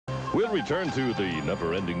We'll return to the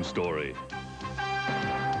never-ending story.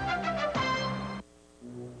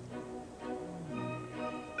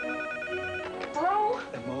 Bro?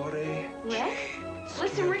 Amore. Rick?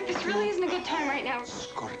 Listen, Rick, this really isn't a good time right now.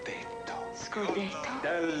 Scordetto. Scordetto?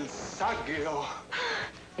 Del Saggio.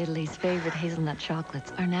 Italy's favorite hazelnut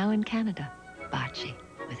chocolates are now in Canada. Baci,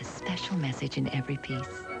 with a special message in every piece.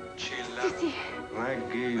 Sissy.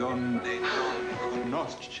 Regione non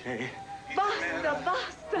conosce. Basta,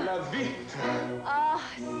 basta. La vita. Ah,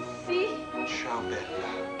 si. Ciao,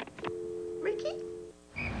 bella. Ricky?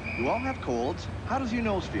 You all have colds. How does your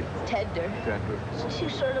nose feel? Tender. Tender. Tissue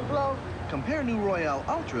sort of low. Compare new Royale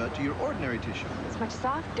Ultra to your ordinary tissue. It's much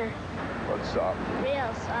softer. What's up?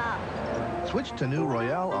 Real soft. Switch to new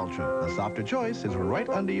Royale Ultra. The softer choice is right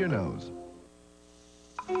under your nose.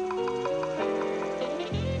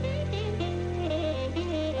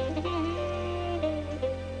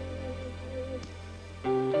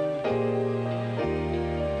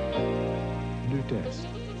 Lutece,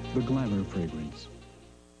 the glamour fragrance.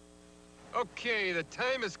 Okay, the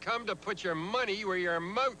time has come to put your money where your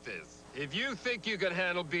mouth is. If you think you can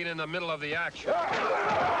handle being in the middle of the action,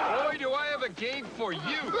 boy, do I have a game for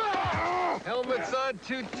you. Helmets on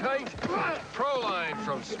too tight? Proline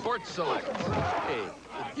from Sports Select. Hey,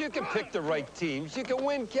 if you can pick the right teams, you can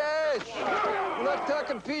win cash. We're not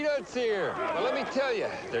talking peanuts here. But let me tell you,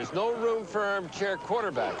 there's no room for armchair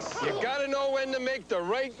quarterbacks. You gotta know when to make the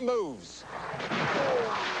right moves.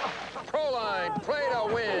 Proline, play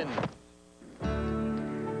to win.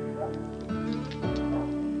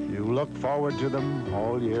 You look forward to them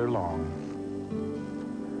all year long.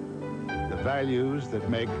 The values that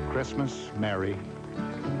make Christmas merry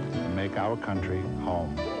and make our country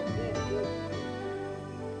home.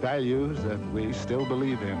 Values that we still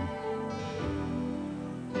believe in.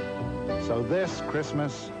 So this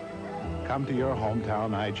Christmas, come to your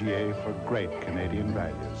hometown IGA for great Canadian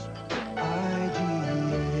values.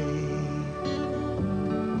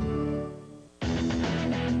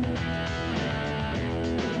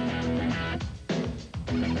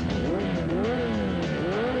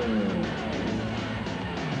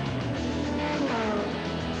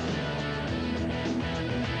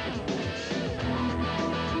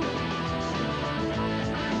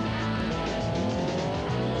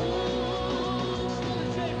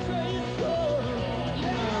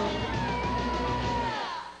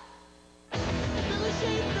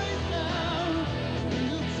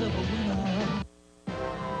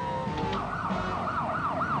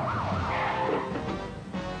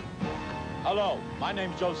 Hello, my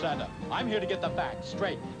name's Joe Santa. I'm here to get the facts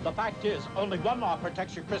straight. The fact is, only one law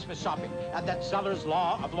protects your Christmas shopping, and that's Zeller's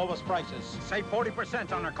law of lowest prices. Save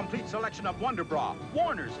 40% on our complete selection of Wonder Bra,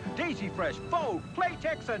 Warner's, Daisy Fresh, Vogue,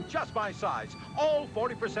 Playtex, and Just My Size. All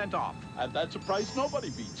 40% off. And that's a price nobody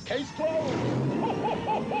beats. Case closed.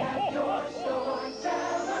 At your store,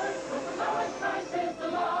 Zeller, with the lowest prices, the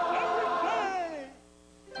law.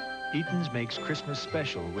 Eaton's makes Christmas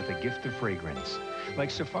special with a gift of fragrance, like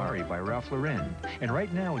Safari by Ralph Lauren. And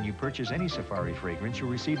right now, when you purchase any Safari fragrance, you'll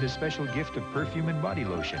receive the special gift of perfume and body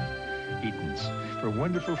lotion. Eaton's, for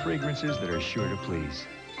wonderful fragrances that are sure to please.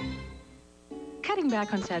 Cutting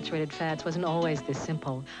back on saturated fats wasn't always this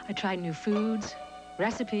simple. I tried new foods,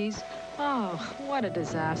 recipes. Oh, what a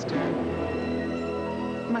disaster.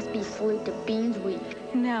 Must be Salute to Beans Week.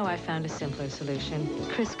 Now I found a simpler solution,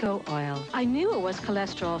 Crisco oil. I knew it was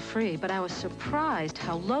cholesterol-free, but I was surprised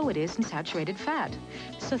how low it is in saturated fat.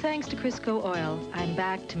 So thanks to Crisco oil, I'm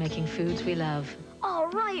back to making foods we love. All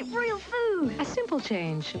right, real food. A simple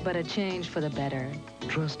change, but a change for the better.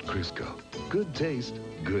 Trust Crisco. Good taste,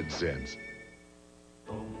 good sense.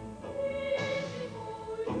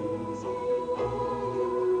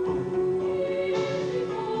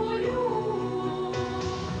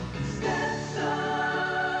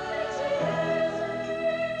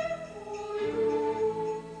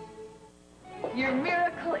 Your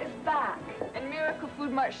miracle is back, and Miracle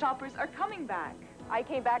Food Mart shoppers are coming back. I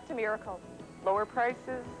came back to Miracle. Lower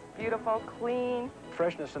prices, beautiful, clean.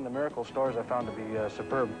 Freshness in the Miracle stores I found to be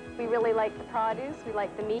superb. We really like the produce. We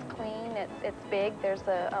like the meat clean. It's big. There's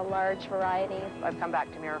a large variety. I've come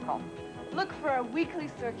back to Miracle. Look for our weekly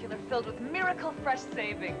circular filled with Miracle Fresh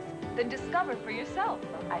savings. Then discover for yourself.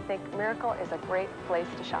 I think Miracle is a great place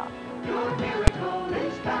to shop. Your miracle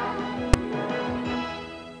is back.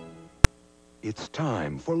 It's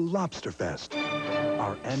time for Lobster Fest,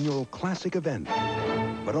 our annual classic event,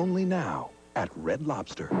 but only now at Red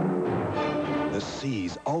Lobster. The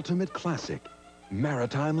sea's ultimate classic,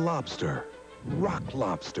 maritime lobster, rock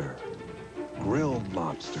lobster, grilled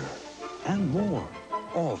lobster, and more.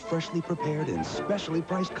 all freshly prepared in specially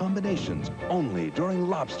priced combinations only during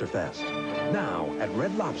Lobster Fest. Now at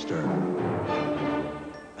Red Lobster.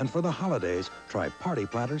 And for the holidays, try party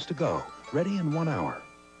platters to go, ready in 1 hour.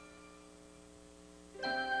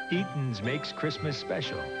 Eaton's makes Christmas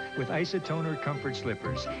special with Isotoner comfort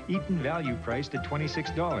slippers. Eaton value priced at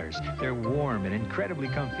 $26. They're warm and incredibly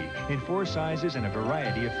comfy in 4 sizes and a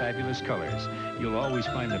variety of fabulous colors. You'll always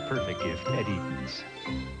find the perfect gift at Eaton's.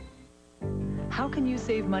 How can you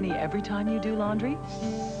save money every time you do laundry?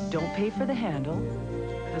 Don't pay for the handle,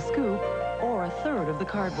 the scoop, or 1/3 of the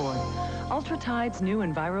cardboard. Ultra Tide's new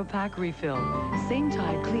EnviroPack refill. Same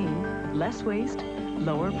Tide clean, less waste,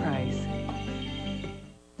 lower price.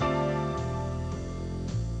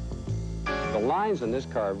 The lines in this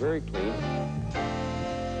car are very clean,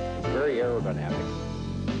 very aerodynamic.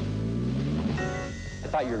 I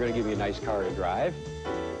thought you were going to give me a nice car to drive.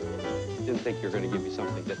 Didn't think you were going to give me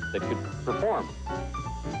something that could perform.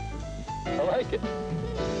 I like it.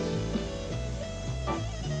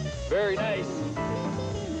 Very nice.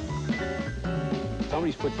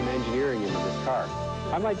 Somebody's put some engineering into this car.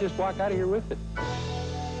 I might just walk out of here with it.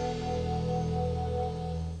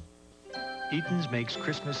 Eaton's makes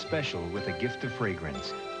Christmas special with a gift of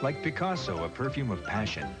fragrance. Like Picasso, a perfume of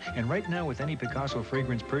passion. And right now, with any Picasso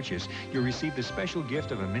fragrance purchase, you'll receive the special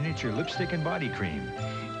gift of a miniature lipstick and body cream.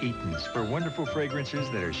 Eaton's, for wonderful fragrances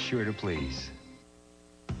that are sure to please.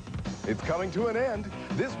 It's coming to an end.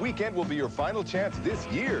 This weekend will be your final chance this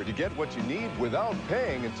year to get what you need without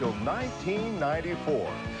paying until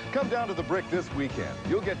 1994. Come down to the Brick this weekend.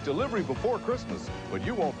 You'll get delivery before Christmas, but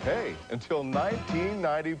you won't pay until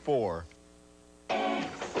 1994.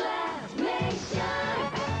 Exclamation!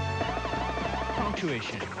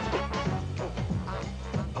 Punctuation.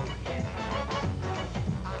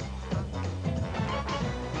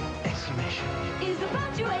 Exclamation. Is the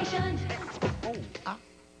punctuation.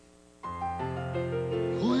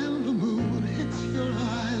 When the moon hits your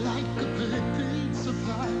eye like a paid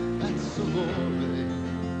supply, that's amore.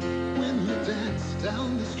 When you dance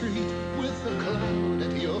down the street with a cloud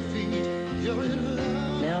at your feet, you're in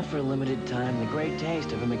love. Now for a limited time, the great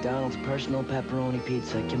taste of a McDonald's personal pepperoni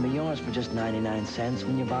pizza can be yours for just 99 cents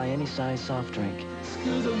when you buy any size soft drink.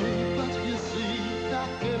 Excuse me, but you see, that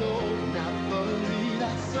can all Napoli,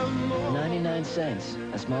 that's amore. 99 cents,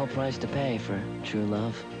 a small price to pay for true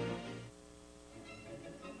love.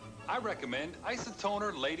 I recommend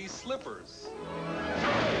Isotoner Ladies Slippers.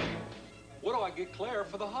 What do I get Claire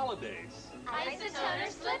for the holidays? Isotoner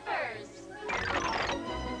slippers.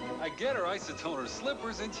 I get her Isotoner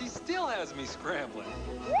slippers and she still has me scrambling.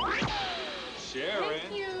 Sharon,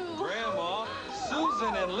 Grandma,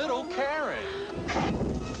 Susan, and little Karen.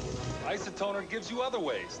 Isotoner gives you other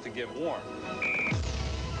ways to get warm.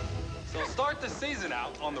 So start the season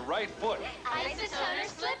out on the right foot. Isotoner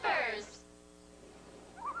slippers.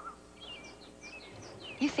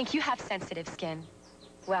 You think you have sensitive skin.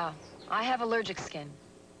 Well, I have allergic skin.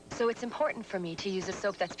 So it's important for me to use a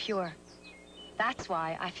soap that's pure. That's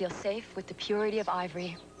why I feel safe with the purity of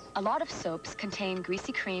Ivory. A lot of soaps contain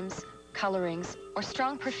greasy creams, colorings, or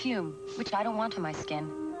strong perfume, which I don't want on my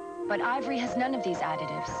skin. But Ivory has none of these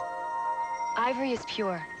additives. Ivory is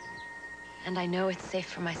pure, and I know it's safe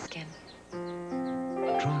for my skin.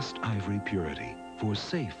 Trust Ivory Purity for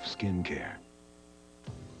safe skin care.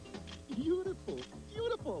 Beautiful,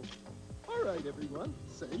 beautiful. All right, everyone,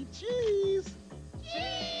 say cheese.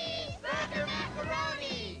 Cheeseburger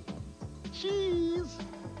macaroni. Cheese.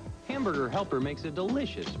 Hamburger Helper makes a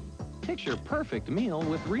delicious, picture-perfect meal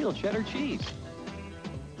with real cheddar cheese.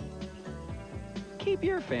 Keep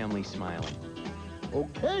your family smiling.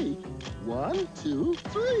 Okay, 1, 2,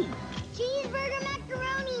 3. Cheeseburger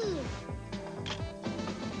macaroni.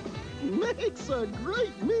 Makes a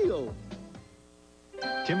great meal.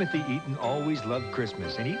 Timothy Eaton always loved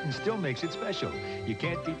Christmas, and Eaton still makes it special. You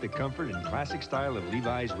can't beat the comfort and classic style of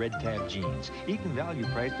Levi's red tab jeans. Eaton value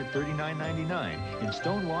priced at $39.99 in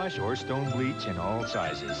stone wash or stone bleach in all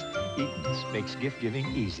sizes. Eaton's makes gift-giving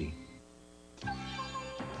easy.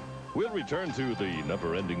 We'll return to the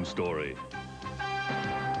never-ending story.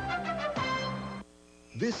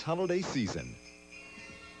 This holiday season.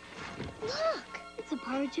 Look, it's a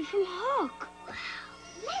portrait from Hulk. Wow,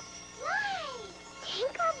 let's fly.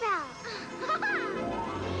 Tinkerbell.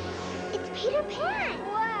 It's Peter Pan.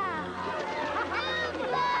 Wow.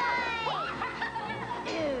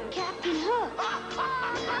 Captain Hook.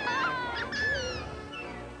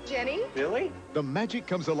 Jenny? Billy? The magic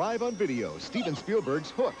comes alive on video. Steven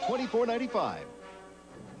Spielberg's Hook, $24.95.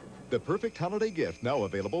 The perfect holiday gift, now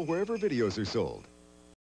available wherever videos are sold.